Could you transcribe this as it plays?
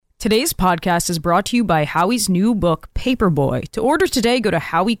Today's podcast is brought to you by Howie's new book, Paperboy. To order today, go to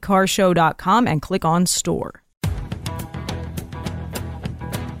howiecarrshow.com and click on store.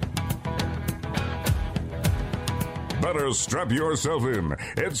 Better strap yourself in.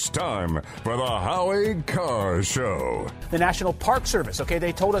 It's time for the Howie Carr Show. The National Park Service,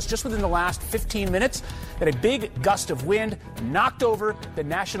 they told us just within the last 15 minutes that a big gust of wind knocked over the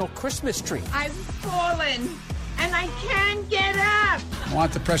national Christmas tree. I've fallen, and I can't get up. I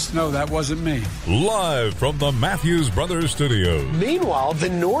want the press to know that wasn't me. Live from the Matthews Brothers Studios. Meanwhile, the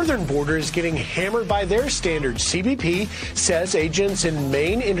northern border is getting hammered by their standards. CBP says agents in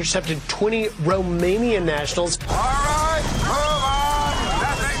Maine intercepted 20 Romanian nationals. All right, move on.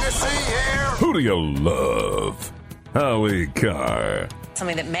 Nothing to see here. Who do you love? Howie Carr.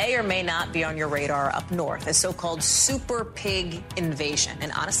 Something that may or may not be on your radar up north, a so-called super pig invasion.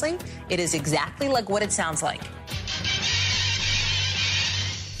 And honestly, it is exactly like what it sounds like.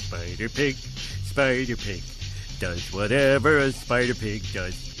 Spider pig, does whatever a spider pig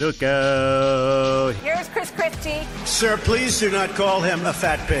does. Look out. Here's Chris Christie. Sir, please do not call him a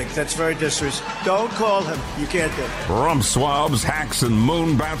fat pig. That's very disrespectful. Don't call him. You can't do it. Rump swabs, hacks, and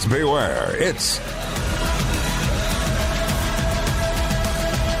moonbats beware. It's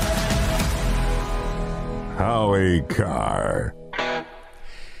Howie Carr.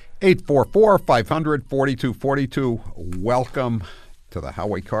 844-500-4242. Welcome to the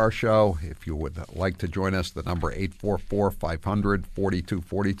Howie Carr Show. If you would like to join us, the number 844-500-4242,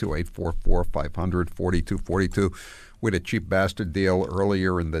 844-500-4242. We had a cheap bastard deal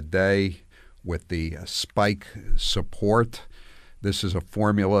earlier in the day with the spike support. This is a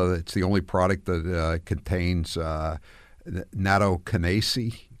formula. It's the only product that contains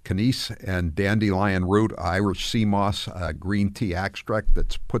nattokinase and dandelion root, Irish sea moss, green tea extract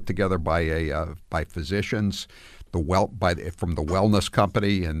that's put together by physicians, from the Wellness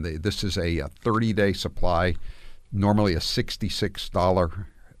Company, and this is a 30-day supply, normally a $66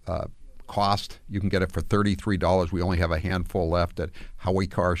 cost. You can get it for $33. We only have a handful left at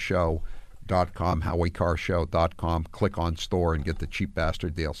HowieCarrShow.com, HowieCarrShow.com. Click on store and get the cheap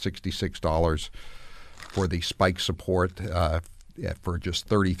bastard deal, $66 for the spike support for just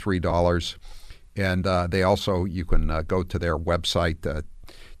 $33. And they also, you can go to their website,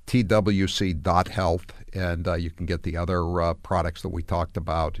 twc.health, and you can get the other products that we talked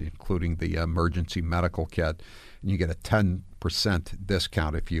about, including the emergency medical kit. And you get a 10%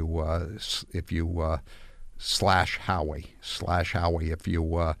 discount if you slash Howie if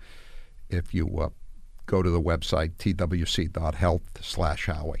you go to the website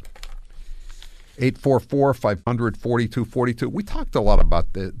twc.health/Howie. 844-500-4242. We talked a lot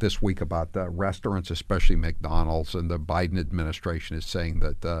about this week about restaurants, especially McDonald's, and the Biden administration is saying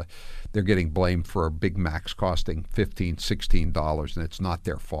that they're getting blamed for Big Macs costing $15, $16, and it's not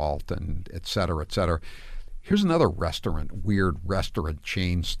their fault, and et cetera, et cetera. Here's another weird restaurant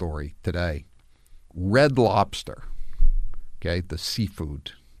chain story today. Red Lobster, the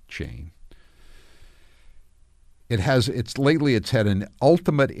seafood chain. Lately it's had an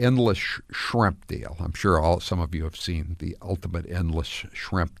ultimate endless shrimp deal. I'm sure some of you have seen the ultimate endless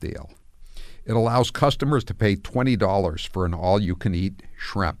shrimp deal. It allows customers to pay $20 for an all-you-can-eat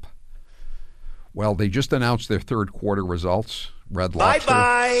shrimp. Well, they just announced their third quarter results. Red Lobster.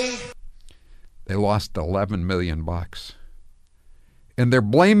 Bye-bye. They lost $11 million. And they're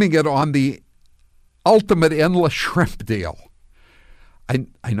blaming it on the ultimate endless shrimp deal. I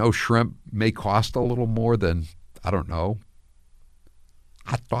know shrimp may cost a little more than, I don't know,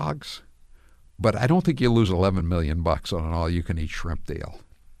 hot dogs, but I don't think you lose $11 million on an all-you-can-eat shrimp deal.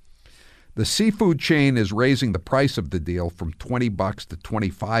 The seafood chain is raising the price of the deal from $20 to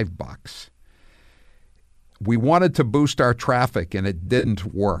 $25. We wanted to boost our traffic, and it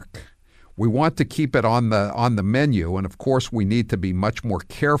didn't work. We want to keep it on the menu, and of course we need to be much more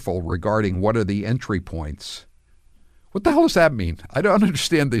careful regarding what are the entry points. What the hell does that mean? I don't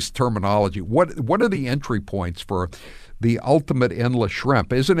understand this terminology. What are the entry points for the ultimate endless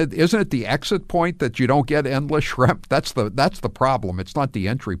shrimp? Isn't it the exit point that you don't get endless shrimp? That's the problem. It's not the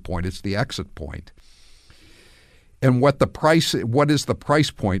entry point, it's the exit point. And what is the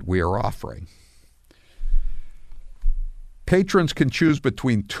price point we are offering? Patrons can choose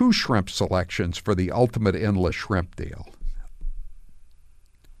between 2 shrimp selections for the ultimate endless shrimp deal.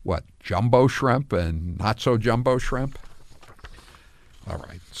 What, jumbo shrimp and not so jumbo shrimp? All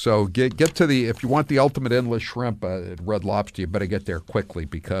right. So get to if you want the ultimate endless shrimp at Red Lobster, you better get there quickly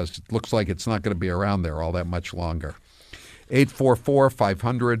because it looks like it's not going to be around there all that much longer.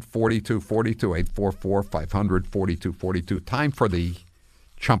 844-500-4242, 844-500-4242. Time for the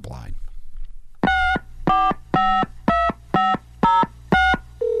Chump Line.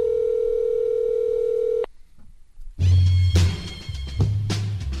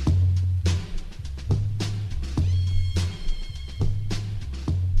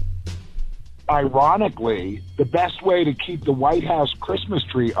 Ironically, the best way to keep the White House Christmas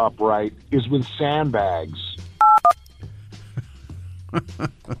tree upright is with sandbags.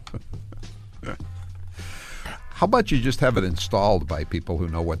 How about you just have it installed by people who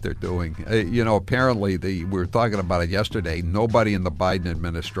know what they're doing? Apparently, we were talking about it yesterday, nobody in the Biden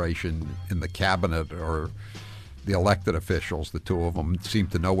administration, in the cabinet or the elected officials, the two of them, seem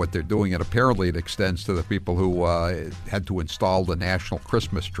to know what they're doing. And apparently it extends to the people who had to install the national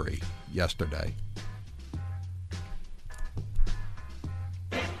Christmas tree yesterday.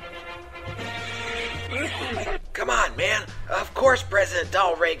 Come on, man. Of course President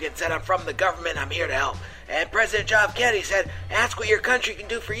Donald Reagan said, I'm from the government, I'm here to help. And President John F. Kennedy said, ask what your country can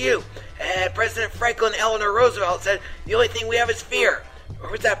do for you. And President Franklin Eleanor Roosevelt said, the only thing we have is fear.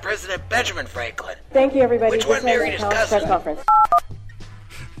 Or was that President Benjamin Franklin? Thank you, everybody. Which one married his cousin?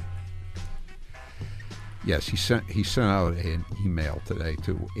 Yes, he sent out an email today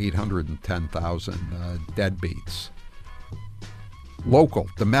to 810,000 deadbeats. Local,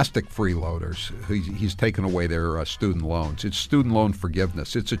 domestic freeloaders. He's taken away their student loans. It's student loan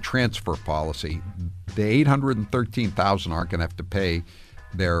forgiveness. It's a transfer policy. The 813,000 aren't going to have to pay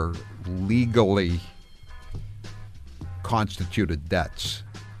their legally constituted debts.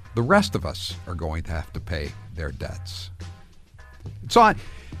 The rest of us are going to have to pay their debts. It's on,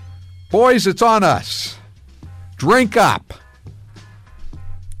 boys, it's on us. Drink up.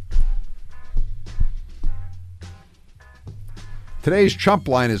 Today's Chump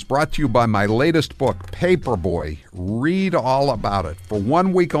Line is brought to you by my latest book, Paperboy. Read all about it. For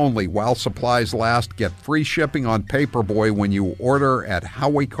 1 week only, while supplies last, get free shipping on Paperboy when you order at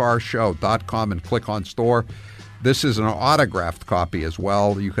HowieCarrShow.com and click on store. This is an autographed copy as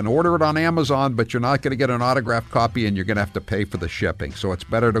well. You can order it on Amazon, but you're not going to get an autographed copy, and you're going to have to pay for the shipping. So it's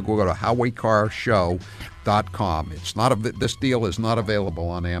better to go to HowieCarrShow.com. This deal is not available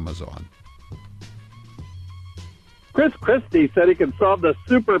on Amazon. Chris Christie said he can solve the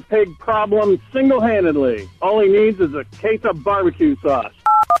super pig problem single-handedly. All he needs is a case of barbecue sauce.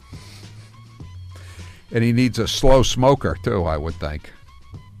 And he needs a slow smoker, too, I would think.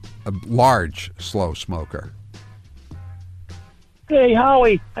 A large, slow smoker. Hey,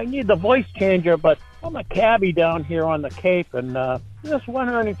 Howie, I need the voice changer, but I'm a cabbie down here on the Cape, and just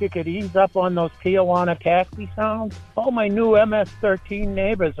wondering if you could ease up on those Tijuana taxi sounds. All my new MS-13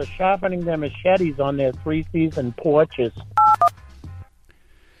 neighbors are sharpening their machetes on their three-season porches.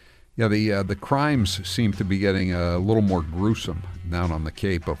 Yeah, the crimes seem to be getting a little more gruesome down on the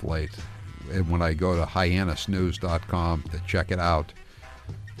Cape of late. And when I go to hyannisnews.com to check it out,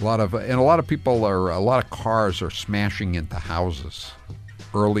 a lot of cars are smashing into houses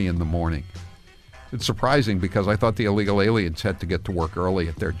early in the morning. It's surprising because I thought the illegal aliens had to get to work early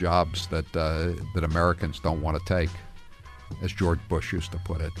at their jobs that Americans don't want to take, as George Bush used to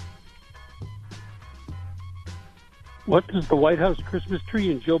put it. What does the White House Christmas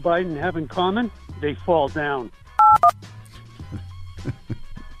tree and Joe Biden have in common? They fall down.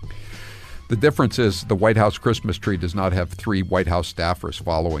 The difference is the White House Christmas tree does not have 3 White House staffers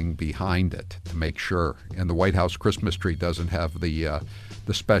following behind it to make sure. And the White House Christmas tree doesn't have the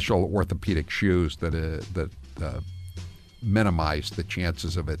special orthopedic shoes that minimize the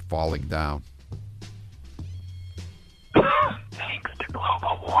chances of it falling down. Thanks to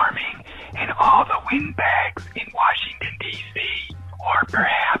global warming and all the windbags in Washington, D.C., or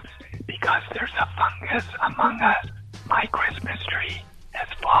perhaps because there's a fungus among us, my Christmas tree has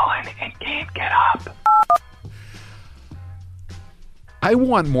fallen and can't get up. I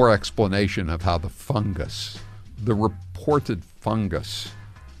want more explanation of how the reported fungus,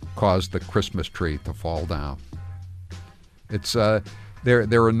 caused the Christmas tree to fall down. It's there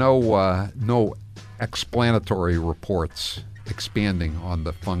are no explanatory reports expanding on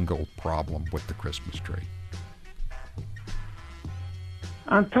the fungal problem with the Christmas tree.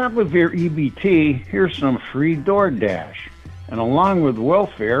 On top of your EBT, here's some free DoorDash. And along with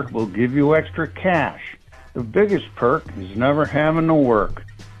welfare, we'll give you extra cash. The biggest perk is never having to work.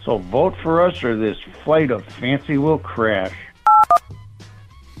 So vote for us or this flight of fancy will crash.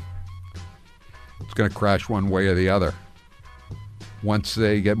 It's going to crash one way or the other. Once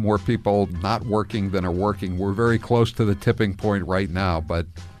they get more people not working than are working, we're very close to the tipping point right now, but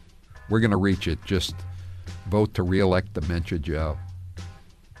we're going to reach it. Just vote to reelect Dementia Joe.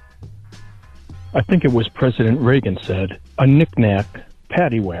 I think it was President Reagan said, a knick-knack,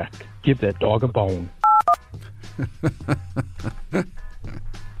 paddywhack, give that dog a bone.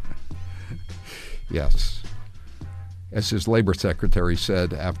 Yes. As his labor secretary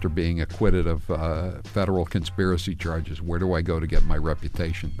said after being acquitted of federal conspiracy charges, where do I go to get my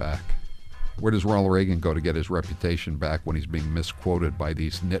reputation back? Where does Ronald Reagan go to get his reputation back when he's being misquoted by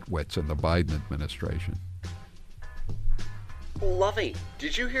these nitwits in the Biden administration? Lovey,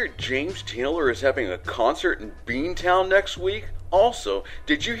 did you hear James Taylor is having a concert in Beantown next week? Also,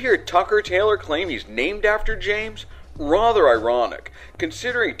 did you hear Tucker Taylor claim he's named after James? Rather ironic,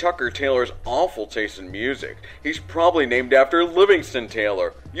 considering Tucker Taylor's awful taste in music. He's probably named after Livingston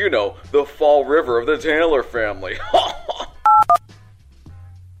Taylor. You know, the Fall River of the Taylor family.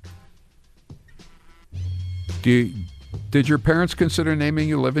 Did your parents consider naming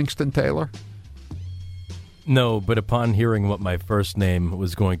you Livingston Taylor? No, but upon hearing what my first name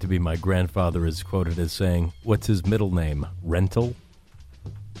was going to be, my grandfather is quoted as saying, "What's his middle name? Rental?"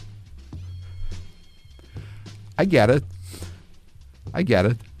 I get it.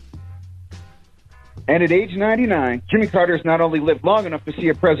 And at age 99, Jimmy Carter has not only lived long enough to see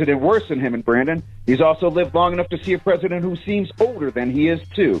a president worse than him and Brandon, he's also lived long enough to see a president who seems older than he is,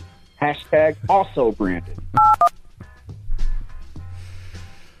 too. Hashtag also Brandon.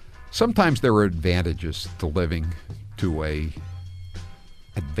 Sometimes there are advantages to living to a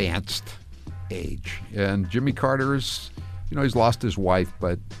advanced age. And Jimmy Carter is, he's lost his wife,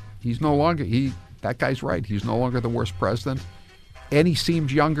 but he's no longer, that guy's right. He's no longer the worst president. And he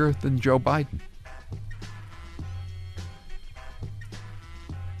seems younger than Joe Biden.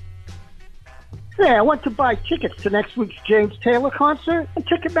 Hey, I went to buy tickets to next week's James Taylor concert, and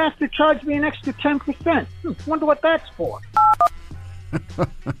Ticketmaster charged me an extra 10%. Wonder what that's for.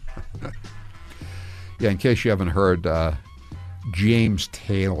 Yeah, in case you haven't heard, James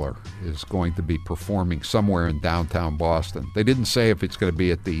Taylor is going to be performing somewhere in downtown Boston. They didn't say if it's going to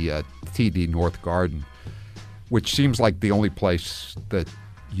be at the TD North Garden, which seems like the only place that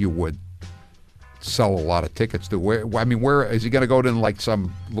you would sell a lot of tickets to. Where is he going to go to, like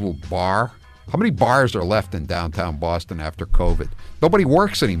some little bar? How many bars are left in downtown Boston after COVID? Nobody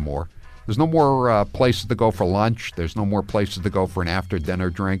works anymore. There's no more places to go for lunch. There's no more places to go for an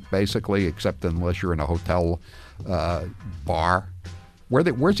after-dinner drink, basically, except unless you're in a hotel bar.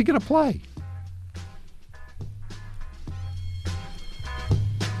 Where's he going to play?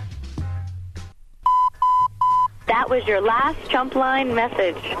 That was your last Chump Line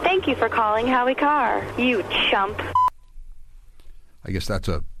message. Thank you for calling Howie Carr, you chump. I guess that's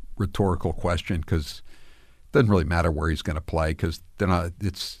a rhetorical question because it doesn't really matter where he's going to play because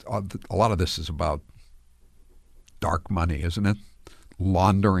it's a lot of this is about dark money, isn't it?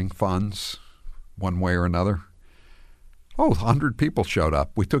 Laundering funds one way or another. 100 people showed up.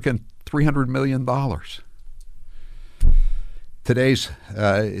 We took in $300 million. Today's,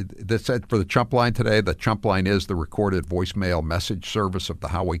 that's it for the Chump Line today. The Chump Line is the recorded voicemail message service of the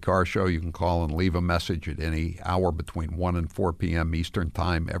Howie Carr Show. You can call and leave a message at any hour between 1 and 4 p.m. Eastern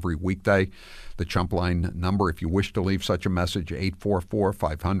Time every weekday. The Chump Line number, if you wish to leave such a message,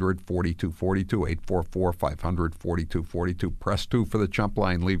 844-500-4242, 844-500-4242. Press 2 for the Chump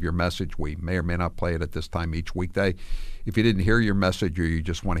Line. Leave your message. We may or may not play it at this time each weekday. If you didn't hear your message or you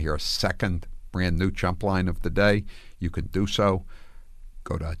just want to hear a second brand new Chump Line of the day, you can do so.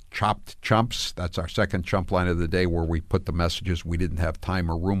 Go to Chopped Chumps. That's our second Chump Line of the day where we put the messages we didn't have time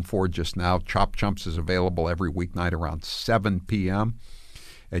or room for just now. Chopped Chumps is available every weeknight around 7 p.m.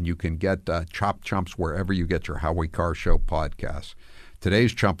 And you can get Chopped Chumps wherever you get your Howie Carr Show podcasts.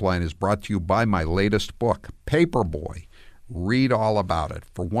 Today's Chump Line is brought to you by my latest book, Paperboy. Read all about it.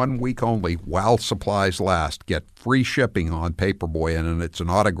 For 1 week only, while supplies last, get free shipping on Paperboy, and it's an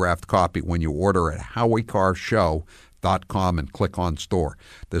autographed copy when you order at HowieCarrShow.com and click on store.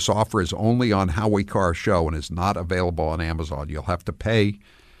 This offer is only on Howie Carr Show and is not available on Amazon. You'll have to pay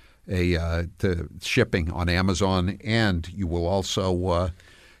to shipping on Amazon, and you will also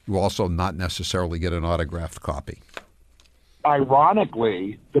not necessarily get an autographed copy.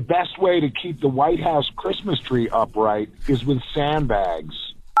 Ironically, the best way to keep the White House Christmas tree upright is with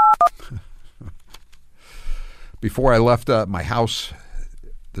sandbags. Before I left my house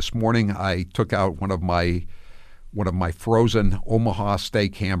this morning, I took out one of my frozen Omaha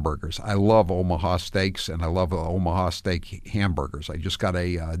steak hamburgers. I love Omaha steaks, and I love Omaha steak hamburgers. I just got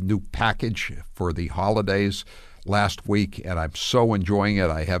a new package for the holidays last week, and I'm so enjoying it.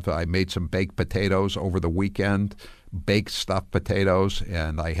 I made some baked potatoes over the weekend, baked stuffed potatoes,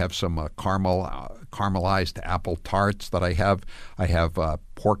 and I have some caramelized apple tarts that I have. I have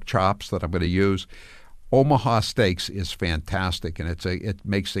pork chops that I'm going to use. Omaha Steaks is fantastic, and it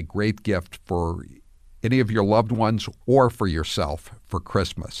makes a great gift for any of your loved ones or for yourself for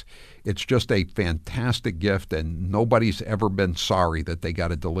Christmas. It's just a fantastic gift, and nobody's ever been sorry that they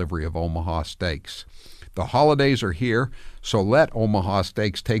got a delivery of Omaha Steaks. The holidays are here, so let Omaha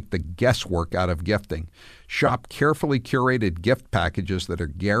Steaks take the guesswork out of gifting. Shop carefully curated gift packages that are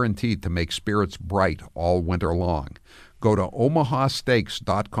guaranteed to make spirits bright all winter long. Go to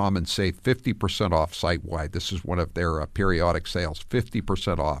omahasteaks.com and save 50% off site-wide. This is one of their periodic sales,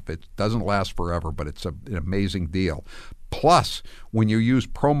 50% off. It doesn't last forever, but it's an amazing deal. Plus, when you use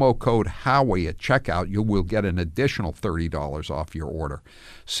promo code Howie at checkout, you will get an additional $30 off your order.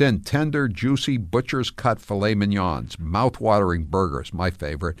 Send tender, juicy butcher's cut filet mignons, mouth-watering burgers, my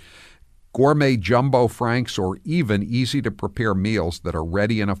favorite, gourmet jumbo franks, or even easy-to-prepare meals that are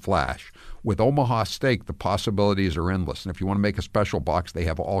ready in a flash. With Omaha Steak, the possibilities are endless. And if you want to make a special box, they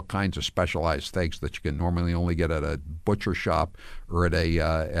have all kinds of specialized steaks that you can normally only get at a butcher shop or at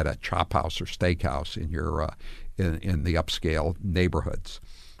a chop house or steakhouse in your in the upscale neighborhoods.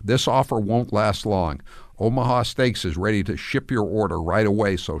 This offer won't last long. Omaha Steaks is ready to ship your order right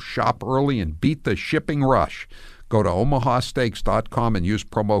away, so shop early and beat the shipping rush. Go to omahasteaks.com and use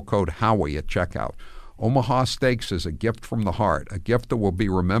promo code Howie at checkout. Omaha Steaks is a gift from the heart, a gift that will be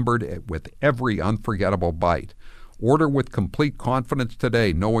remembered with every unforgettable bite. Order with complete confidence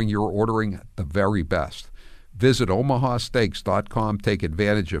today, knowing you're ordering the very best. Visit omahasteaks.com, take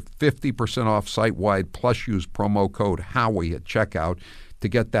advantage of 50% off site-wide, plus use promo code Howie at checkout to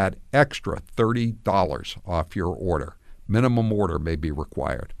get that extra $30 off your order. Minimum order may be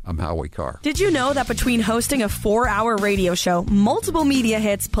required. I'm Howie Carr. Did you know that between hosting a 4-hour radio show, multiple media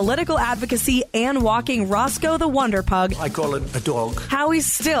hits, political advocacy, and walking Roscoe the Wonder Pug, I call it a dog, Howie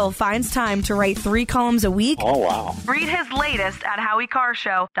still finds time to write 3 columns a week? Oh, wow. Read his latest at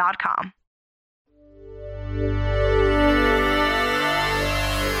howiecarrshow.com.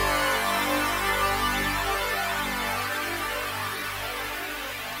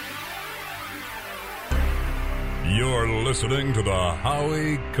 You're listening to the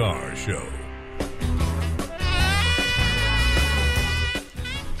Howie Carr Show.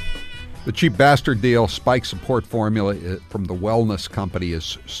 The cheap bastard deal, Spike Support Formula from the Wellness Company,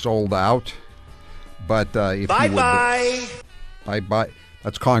 is sold out. But if bye-bye. Bye-bye.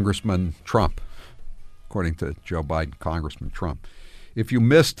 That's Congressman Trump, according to Joe Biden, Congressman Trump. If you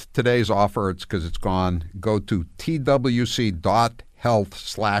missed today's offer, it's because it's gone. Go to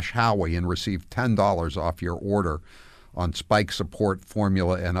twc.health/Howie and receive $10 off your order on Spike Support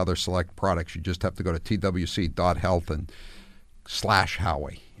Formula and other select products. You just have to go to twc.health and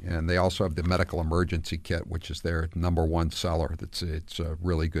 /Howie. And they also have the medical emergency kit, which is their number one seller. It's a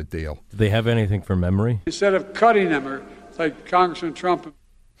really good deal. Do they have anything for memory? Instead of cutting them, or like Congressman Trump.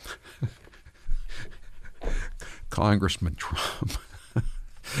 Congressman Trump.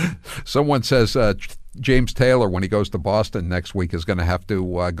 Someone says James Taylor, when he goes to Boston next week, is going to have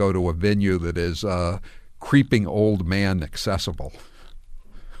to go to a venue that is creeping old man accessible.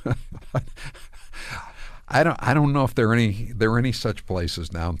 I don't know if there are any such places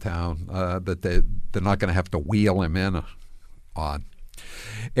downtown that they're not going to have to wheel him in on.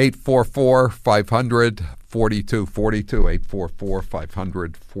 844-500-4242,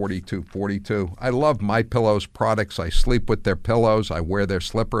 844-500-4242. I love MyPillow's products. I sleep with their pillows. I wear their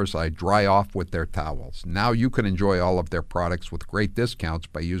slippers. I dry off with their towels. Now you can enjoy all of their products with great discounts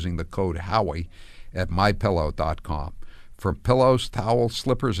by using the code Howie at mypillow.com. From pillows, towels,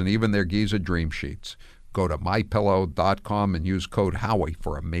 slippers, and even their Giza Dream Sheets. Go to mypillow.com and use code Howie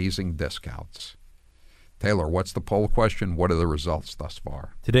for amazing discounts. Taylor, what's the poll question? What are the results thus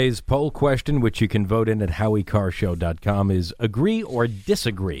far? Today's poll question, which you can vote in at howiecarrshow.com, is agree or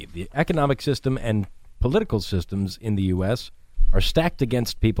disagree. The economic system and political systems in the U.S. are stacked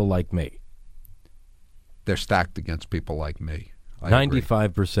against people like me. They're stacked against people like me.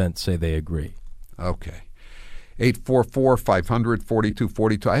 95% say they agree. Okay.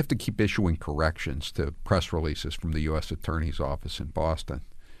 844-500-4242. I have to keep issuing corrections to press releases from the U.S. Attorney's Office in Boston.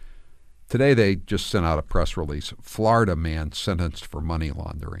 Today they just sent out a press release. Florida man sentenced for money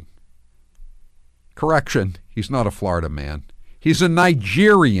laundering. Correction, he's not a Florida man. He's a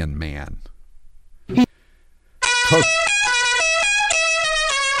Nigerian man.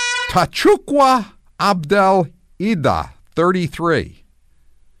 Tachukwa Abdel Ida, 33.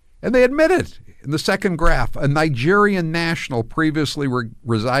 And they admit it. In the second graph, a Nigerian national previously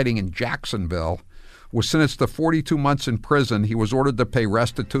residing in Jacksonville was sentenced to 42 months in prison. He was ordered to pay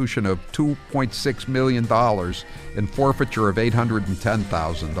restitution of $2.6 million and forfeiture of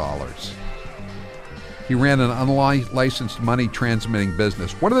 $810,000. He ran an unlicensed money transmitting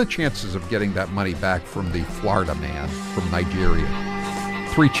business. What are the chances of getting that money back from the Florida man from Nigeria?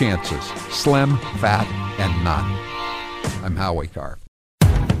 3 chances: slim, fat, and none. I'm Howie Carr.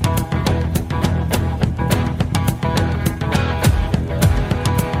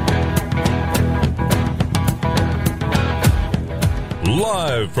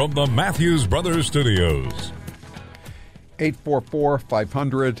 Live from the Matthews Brothers Studios.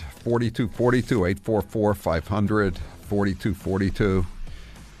 844-500-4242, 844-500-4242.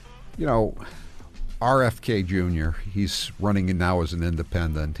 You know, RFK Jr., he's running now as an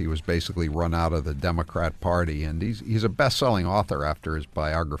independent. He was basically run out of the Democrat Party, and he's a best-selling author after his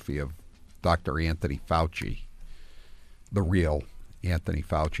biography of Dr. Anthony Fauci, the real Anthony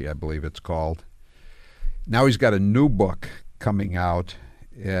Fauci, I believe it's called. Now he's got a new book coming out,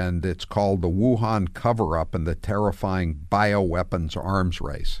 and it's called The Wuhan Cover-Up and the Terrifying Bioweapons Arms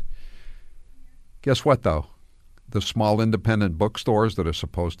Race. Guess what, though? The small independent bookstores that are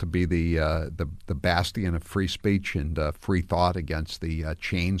supposed to be the bastion of free speech and free thought against the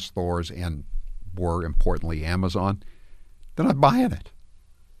chain stores and, more importantly, Amazon, they're not buying it.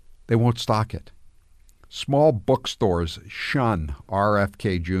 They won't stock it. Small bookstores shun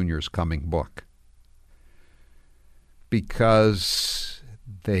RFK Jr.'s coming book because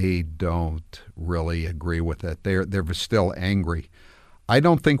they don't really agree with it. They're still angry. I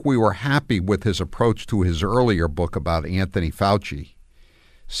don't think we were happy with his approach to his earlier book about Anthony Fauci,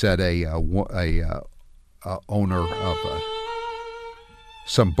 said a owner of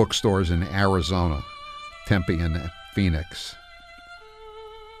some bookstores in Arizona, Tempe, and Phoenix.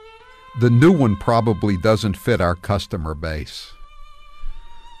 The new one probably doesn't fit our customer base.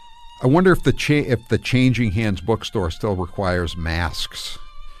 I wonder if the Changing Hands bookstore still requires masks.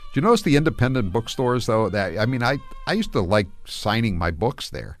 Do you notice the independent bookstores, though? I used to like signing my books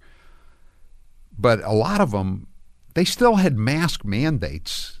there. But a lot of them, they still had mask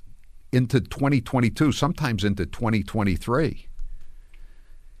mandates into 2022, sometimes into 2023.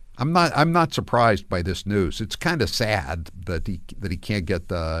 I'm not surprised by this news. It's kind of sad that he can't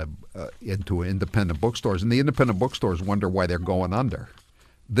get into independent bookstores, and the independent bookstores wonder why they're going under.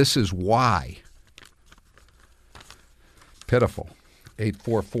 This is why. Pitiful.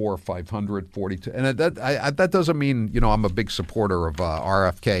 844-500-42. And that doesn't mean, I'm a big supporter of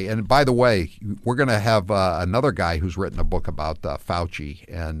RFK. And by the way, we're going to have another guy who's written a book about Fauci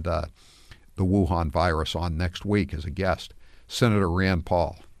and the Wuhan virus on next week as a guest, Senator Rand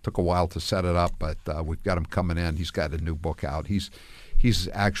Paul. Took a while to set it up, but we've got him coming in. He's got a new book out. He's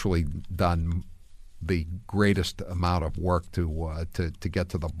actually done the greatest amount of work to get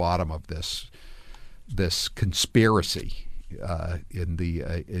to the bottom of this conspiracy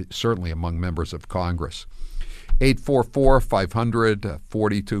certainly among members of Congress.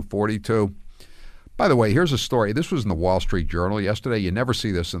 844-500-4242. By the way, here's a story. This was in the Wall Street Journal yesterday. You never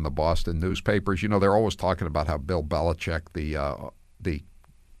see this in the Boston newspapers. They're always talking about how Bill Belichick, the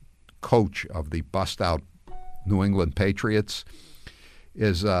coach of the bust-out New England Patriots,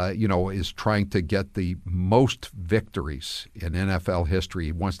 is trying to get the most victories in NFL history.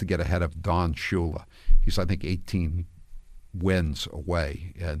 He wants to get ahead of Don Shula. He's, I think, 18 wins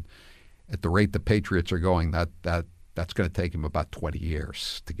away, and at the rate the Patriots are going, that's going to take him about 20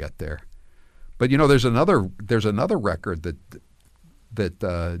 years to get there. But there's another record that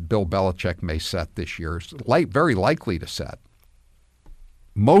Bill Belichick may set this year, very likely to set.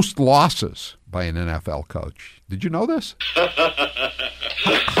 Most losses by an NFL coach. Did you know this?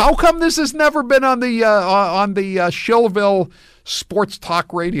 How come this has never been on the Shillville sports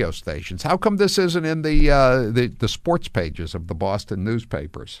talk radio stations? How come this isn't in the sports pages of the Boston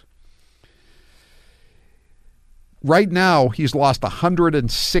newspapers? Right now, he's lost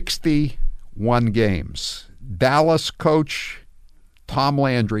 161 games. Dallas coach Tom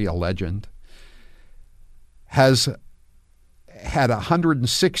Landry, a legend, has had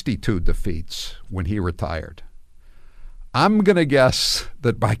 162 defeats when he retired. I'm going to guess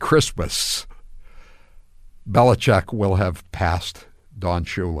that by Christmas, Belichick will have passed Don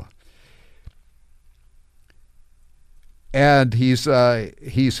Shula. And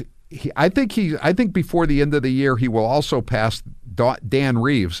I think before the end of the year he will also pass Dan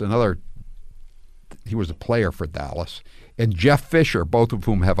Reeves, he was a player for Dallas, and Jeff Fisher, both of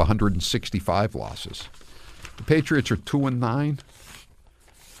whom have 165 losses. The Patriots are 2-9,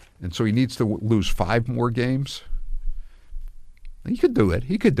 and so he needs to lose 5 more games. He could do it.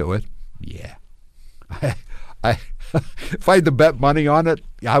 Yeah. If I had to bet money on it,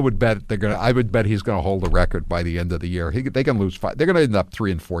 I would bet he's going to hold the record by the end of the year. They can lose 5. They're going to end up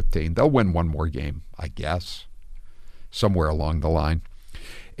 3-14. They'll win 1 more game, I guess, somewhere along the line.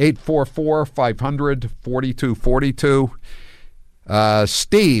 844-500-4242.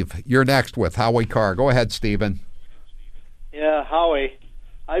 Steve, you're next with Howie Carr. Go ahead, Stephen. Yeah, Howie.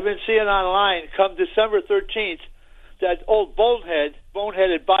 I've been seeing online, come December 13th, that old boneheaded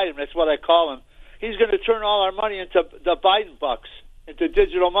Biden, that's what I call him, he's going to turn all our money into the Biden bucks, into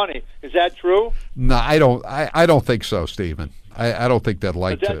digital money. Is that true? No, I don't think so, Stephen. I don't think they'd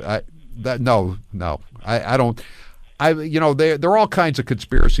like to. No. I don't. There are all kinds of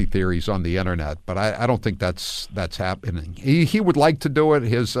conspiracy theories on the internet, but I don't think that's happening. He would like to do it.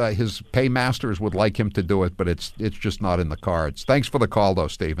 His paymasters would like him to do it, but it's just not in the cards. Thanks for the call, though,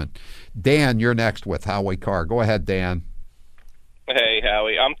 Stephen. Dan, you're next with Howie Carr. Go ahead, Dan. Hey,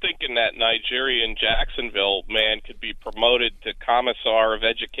 Howie. I'm thinking that Nigerian Jacksonville man could be promoted to Commissar of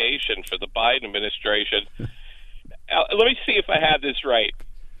Education for the Biden administration. Let me see if I have this right.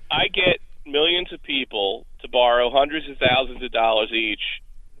 I get millions of people to borrow hundreds of thousands of dollars each,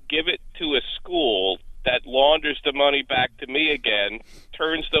 give it to a school that launders the money back to me again,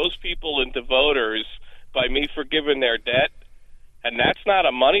 turns those people into voters by me forgiving their debt, and that's not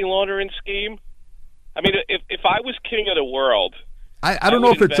a money laundering scheme? I mean, if I was king of the world... I don't know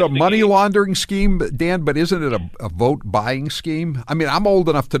if it's a money laundering scheme, Dan, but isn't it a vote buying scheme? I mean, I'm old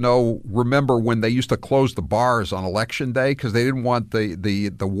enough to remember when they used to close the bars on Election Day because they didn't want the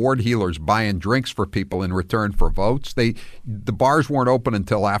ward healers buying drinks for people in return for votes. The bars weren't open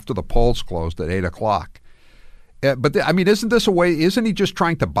until after the polls closed at 8 o'clock. I mean, isn't this a way? Isn't he just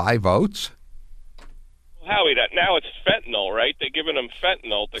trying to buy votes? Howie, now it's fentanyl, right? They're giving them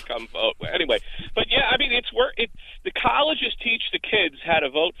fentanyl to come vote. Anyway, but yeah, I mean, the colleges teach the kids how to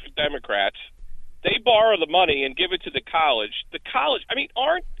vote for Democrats. They borrow the money and give it to the college. The college, I mean,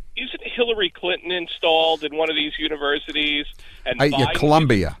 isn't Hillary Clinton installed in one of these universities? And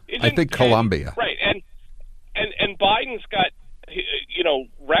Columbia. I think Columbia. Right, and Biden's got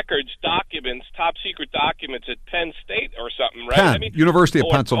records, documents, top secret documents at Penn State or something, right? Penn, University of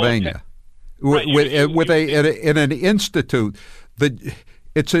Pennsylvania. Right, with an institute,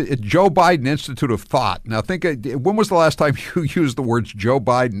 it's a Joe Biden Institute of Thought. Now, when was the last time you used the words Joe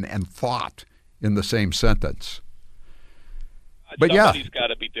Biden and thought in the same sentence? But somebody's got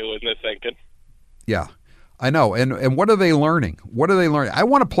to be doing the thinking. Yeah, I know. And what are they learning? I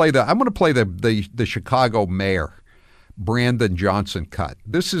want to play the Chicago mayor, Brandon Johnson cut.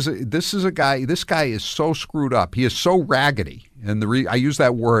 This is a guy. This guy is so screwed up. He is so raggedy, and I use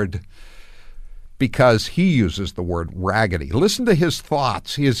that word because he uses the word raggedy. Listen to his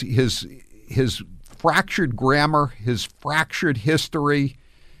thoughts, his fractured grammar, his fractured history,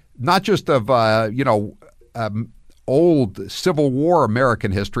 not just of old Civil War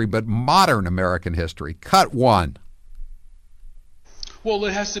American history, but modern American history. Cut one. Well,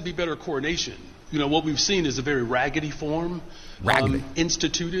 it has to be better coordination. What we've seen is a very raggedy form,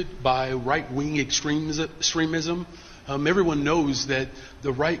 instituted by right-wing extremism. Everyone knows that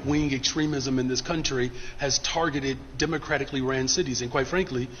the right-wing extremism in this country has targeted democratically ran cities. And quite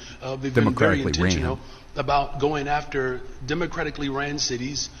frankly, they've been very intentional about going after democratically ran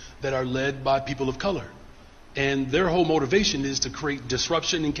cities that are led by people of color. And their whole motivation is to create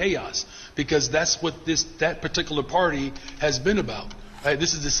disruption and chaos, because that's what that particular party has been about. Right?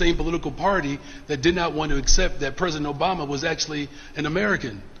 This is the same political party that did not want to accept that President Obama was actually an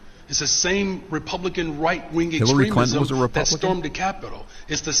American. It's the same Republican right-wing extremism that stormed the Capitol.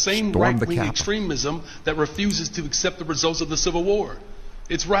 It's the same right-wing extremism that refuses to accept the results of the Civil War.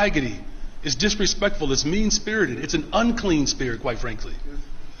 It's raggedy. It's disrespectful. It's mean-spirited. It's an unclean spirit, quite frankly.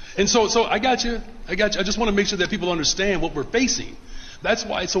 And so I got you. I just want to make sure that people understand what we're facing. That's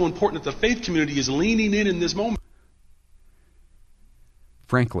why it's so important that the faith community is leaning in this moment.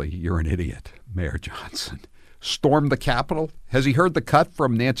 Frankly, you're an idiot, Mayor Johnson. Storm the Capitol? Has he heard the cut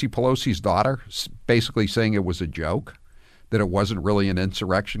from Nancy Pelosi's daughter, basically saying it was a joke, that it wasn't really an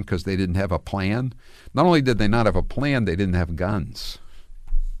insurrection because they didn't have a plan? Not only did they not have a plan, they didn't have guns.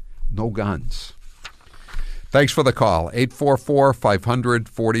 No guns. Thanks for the call.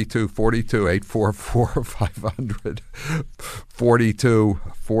 844-500-4242,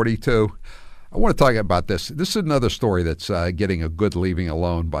 844-500-4242. I want to talk about this. This is another story that's getting a good leaving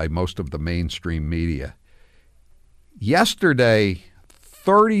alone by most of the mainstream media. Yesterday,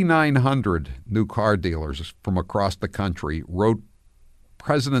 3,900 new car dealers from across the country wrote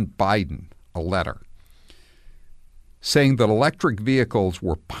President Biden a letter saying that electric vehicles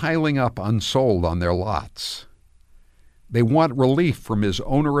were piling up unsold on their lots. They want relief from his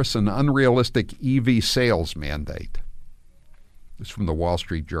onerous and unrealistic EV sales mandate. This is from the Wall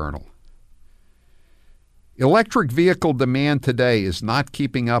Street Journal. Electric vehicle demand today is not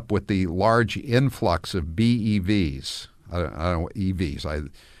keeping up with the large influx of BEVs. I don't know,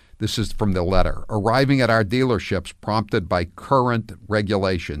 EVs. This is from the letter. Arriving at our dealerships prompted by current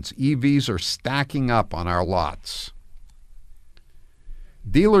regulations. EVs are stacking up on our lots.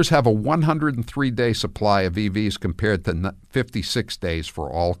 Dealers have a 103-day supply of EVs compared to 56 days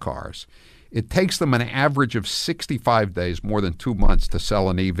for all cars. It takes them an average of 65 days, more than 2 months, to sell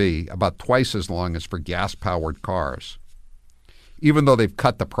an EV, about twice as long as for gas-powered cars. even though they've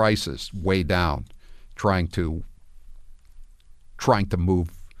cut the prices way down, trying to move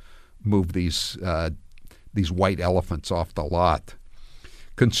these white elephants off the lot.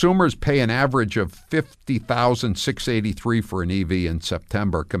 Consumers pay an average of $50,683 for an EV in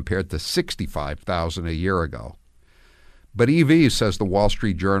September compared to $65,000 a year ago. But EVs, says the Wall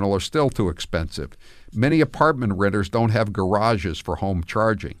Street Journal, are still too expensive. Many apartment renters don't have garages for home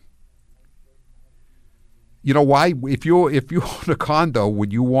charging. You know why? If you own a condo,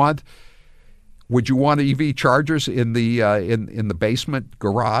 would you want EV chargers in the basement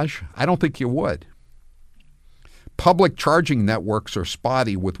garage? I don't think you would. Public charging networks are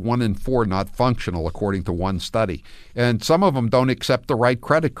spotty, with 1 in 4 not functional, according to one study. And some of them don't accept the right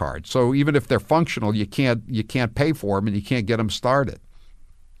credit card. So even if they're functional, you can't pay for them and you can't get them started.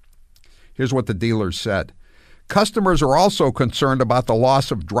 Here's what the dealers said. Customers are also concerned about the loss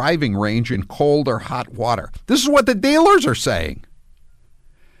of driving range in cold or hot water. This is what the dealers are saying.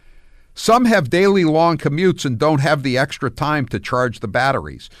 Some have daily long commutes and don't have the extra time to charge the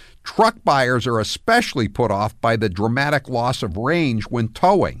batteries. Truck buyers are especially put off by the dramatic loss of range when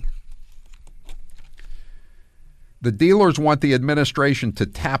towing. The dealers want the administration to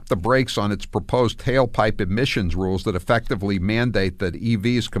tap the brakes on its proposed tailpipe emissions rules that effectively mandate that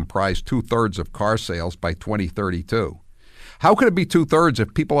EVs comprise 2/3 of car sales by 2032. How could it be 2/3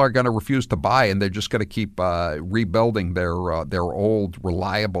 if people are going to refuse to buy and they're just going to keep rebuilding their old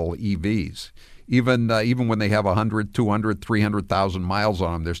reliable EVs? Even when they have 100, 200, 300,000 miles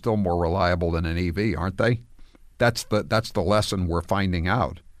on them, they're still more reliable than an EV, aren't they? That's the lesson we're finding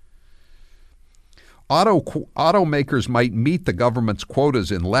out. Automakers might meet the government's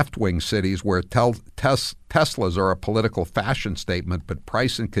quotas in left-wing cities where Teslas are a political fashion statement, but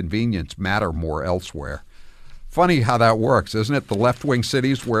price and convenience matter more elsewhere. Funny how that works, isn't it? The left-wing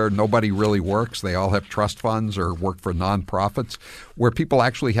cities where nobody really works, they all have trust funds or work for nonprofits, where people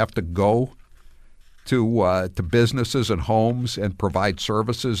actually have to go to businesses and homes and provide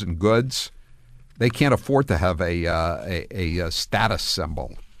services and goods. They can't afford to have a status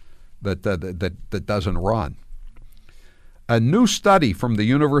symbol that doesn't run. A new study from the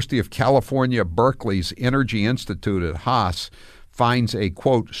University of California, Berkeley's Energy Institute at Haas finds a,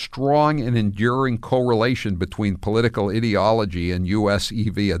 quote, strong and enduring correlation between political ideology and U.S.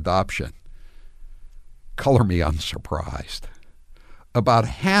 EV adoption. Color me unsurprised. About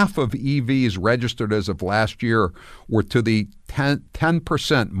half of EVs registered as of last year were to the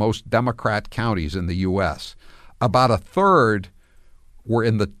 10% most Democrat counties in the U.S. About a third were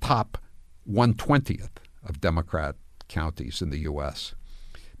in the top 1/20th of Democrat counties in the U.S.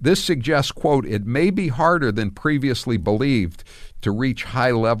 This suggests, quote, it may be harder than previously believed to reach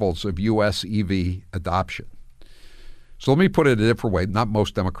high levels of U.S. EV adoption. So let me put it a different way, not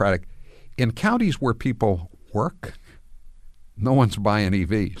most Democratic. In counties where people work, no one's buying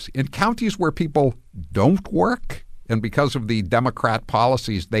EVs. In counties where people don't work, and because of the Democrat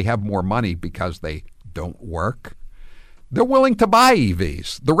policies, they have more money because they don't work, they're willing to buy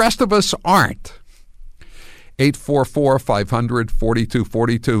EVs. The rest of us aren't.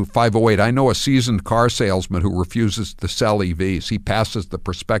 844-500-4242, 508. I know a seasoned car salesman who refuses to sell EVs. He passes the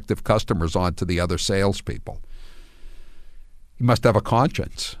prospective customers on to the other salespeople. He must have a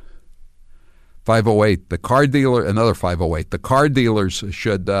conscience. 508. The car dealer. Another 508. The car dealers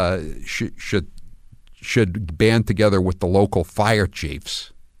should band together with the local fire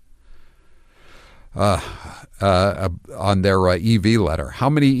chiefs on their EV letter. How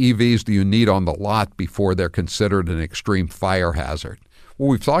many EVs do you need on the lot before they're considered an extreme fire hazard? Well,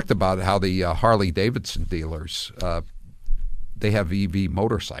 we've talked about how the Harley-Davidson dealers, they have EV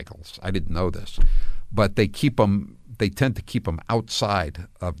motorcycles. I didn't know this. But they tend to keep them outside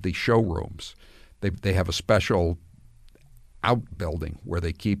of the showrooms. They have a special outbuilding where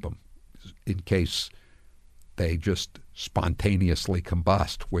they keep them in case they just spontaneously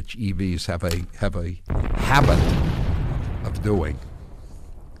combust, which EVs have a habit of doing.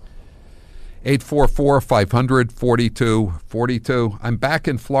 844-500-4242. I'm back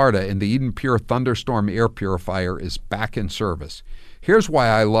in Florida, and the Eden Pure Thunderstorm air purifier is back in service. Here's why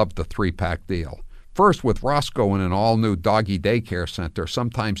I love the 3-pack deal. First, with Roscoe in an all-new doggy daycare center,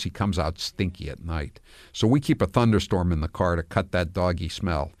 sometimes he comes out stinky at night. So we keep a Thunderstorm in the car to cut that doggy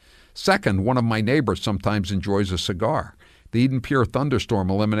smell. Second, one of my neighbors sometimes enjoys a cigar. The Eden Pure Thunderstorm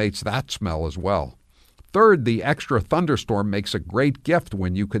eliminates that smell as well. Third, the extra Thunderstorm makes a great gift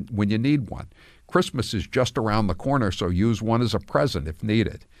when you need one. Christmas is just around the corner, so use one as a present if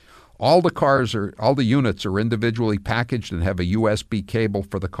needed. All the units are individually packaged and have a USB cable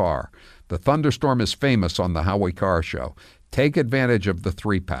for the car. The Thunderstorm is famous on the Howie Carr Show. Take advantage of the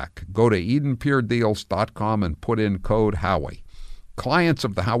 3-pack. Go to EdenPureDeals.com and put in code Howie. Clients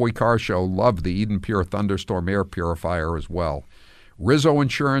of the Howie Carr Show love the Eden Pure Thunderstorm Air Purifier as well. Rizzo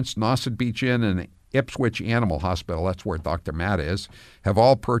Insurance, Nauset Beach Inn, and Ipswich Animal Hospital, that's where Dr. Matt is, have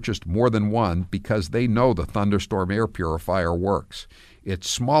all purchased more than one because they know the Thunderstorm Air Purifier works. It's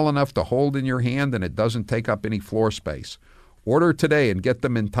small enough to hold in your hand and it doesn't take up any floor space. Order today and get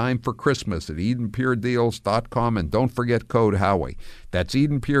them in time for Christmas at EdenPureDeals.com, and don't forget code Howie. That's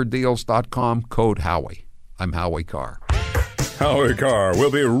EdenPureDeals.com, code Howie. I'm Howie Carr. Howie Carr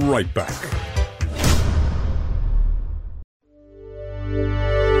will be right back.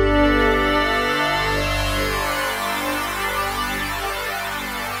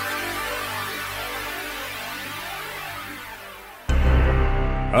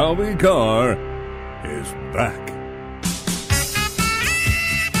 Howie Carr is back.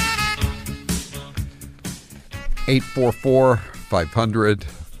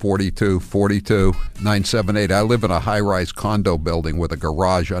 (844-500-4242) 978. I live in a high-rise condo building with a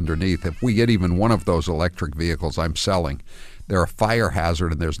garage underneath. If we get even one of those electric vehicles, I'm selling. They're a fire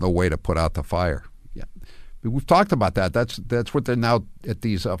hazard, and there's no way to put out the fire. Yeah, we've talked about that. That's what they're now at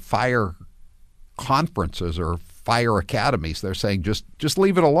these fire conferences or fire academies. They're saying just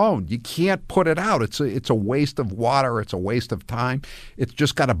leave it alone. You can't put it out. It's a waste of water. It's a waste of time. It's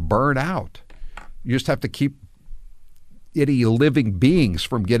just got to burn out. You just have to keep itty living beings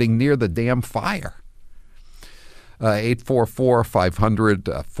from getting near the damn fire.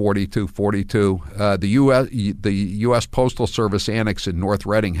 844-500-4242. The U.S. Postal Service Annex in North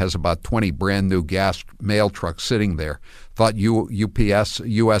Reading has about 20 brand new gas mail trucks sitting there. Thought USPS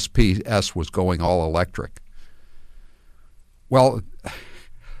was going all electric. Well,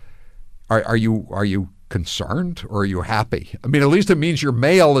 are you concerned or are you happy? I mean, at least it means your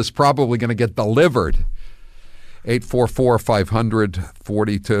mail is probably going to get delivered.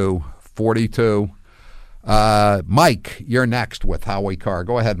 844-500-4242. Mike, you're next with Howie Carr.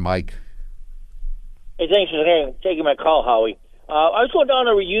 Go ahead, Mike. Hey, thanks for taking my call, Howie. I was going down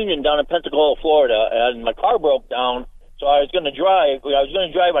to a reunion down in Pensacola, Florida, and my car broke down. So I was going to drive.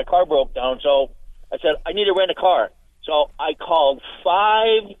 My car broke down. So I said, I need to rent a car. So I called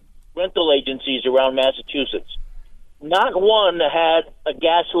 5 rental agencies around Massachusetts. Not one had a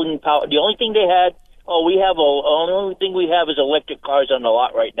gasoline power. The only thing they had, the only thing we have is electric cars on the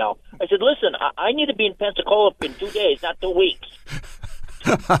lot right now. I said, listen, I need to be in Pensacola in 2 days, not 2 weeks.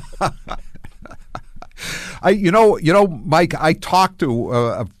 Mike, I talked to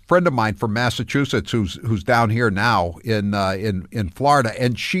a friend of mine from Massachusetts who's down here now in Florida,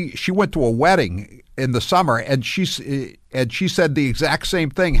 and she went to a wedding in the summer, and she said the exact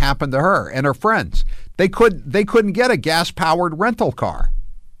same thing happened to her and her friends. They couldn't get a gas powered rental car.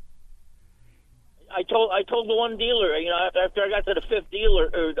 I told the one dealer, after I got to the 5th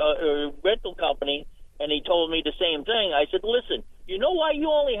dealer or rental company, and he told me the same thing. I said, listen, you know why you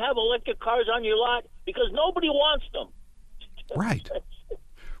only have electric cars on your lot? Because nobody wants them.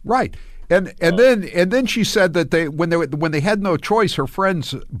 Right. And then she said that when they had no choice, her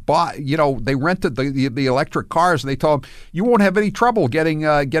friends bought, they rented the electric cars, and they told them, you won't have any trouble getting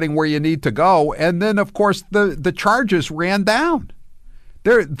where you need to go. And then of course the charges ran down.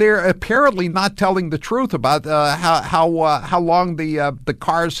 They're apparently not telling the truth about how long the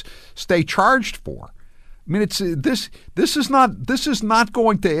cars stay charged for. I mean, this is not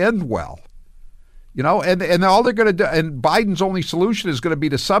going to end well. And all they're going to do, and Biden's only solution is going to be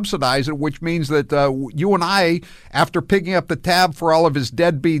to subsidize it, which means that you and I, after picking up the tab for all of his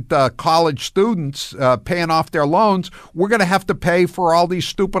deadbeat college students paying off their loans, we're going to have to pay for all these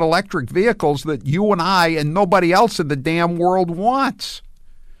stupid electric vehicles that you and I and nobody else in the damn world wants.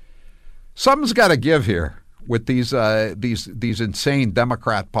 Something's got to give here with these insane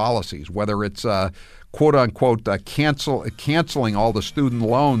Democrat policies, whether it's quote unquote canceling all the student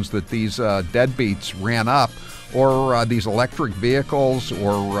loans that these deadbeats ran up, or these electric vehicles,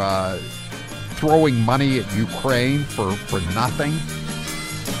 or throwing money at Ukraine for nothing.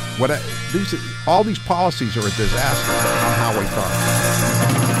 All these policies are a disaster on Howie Carr.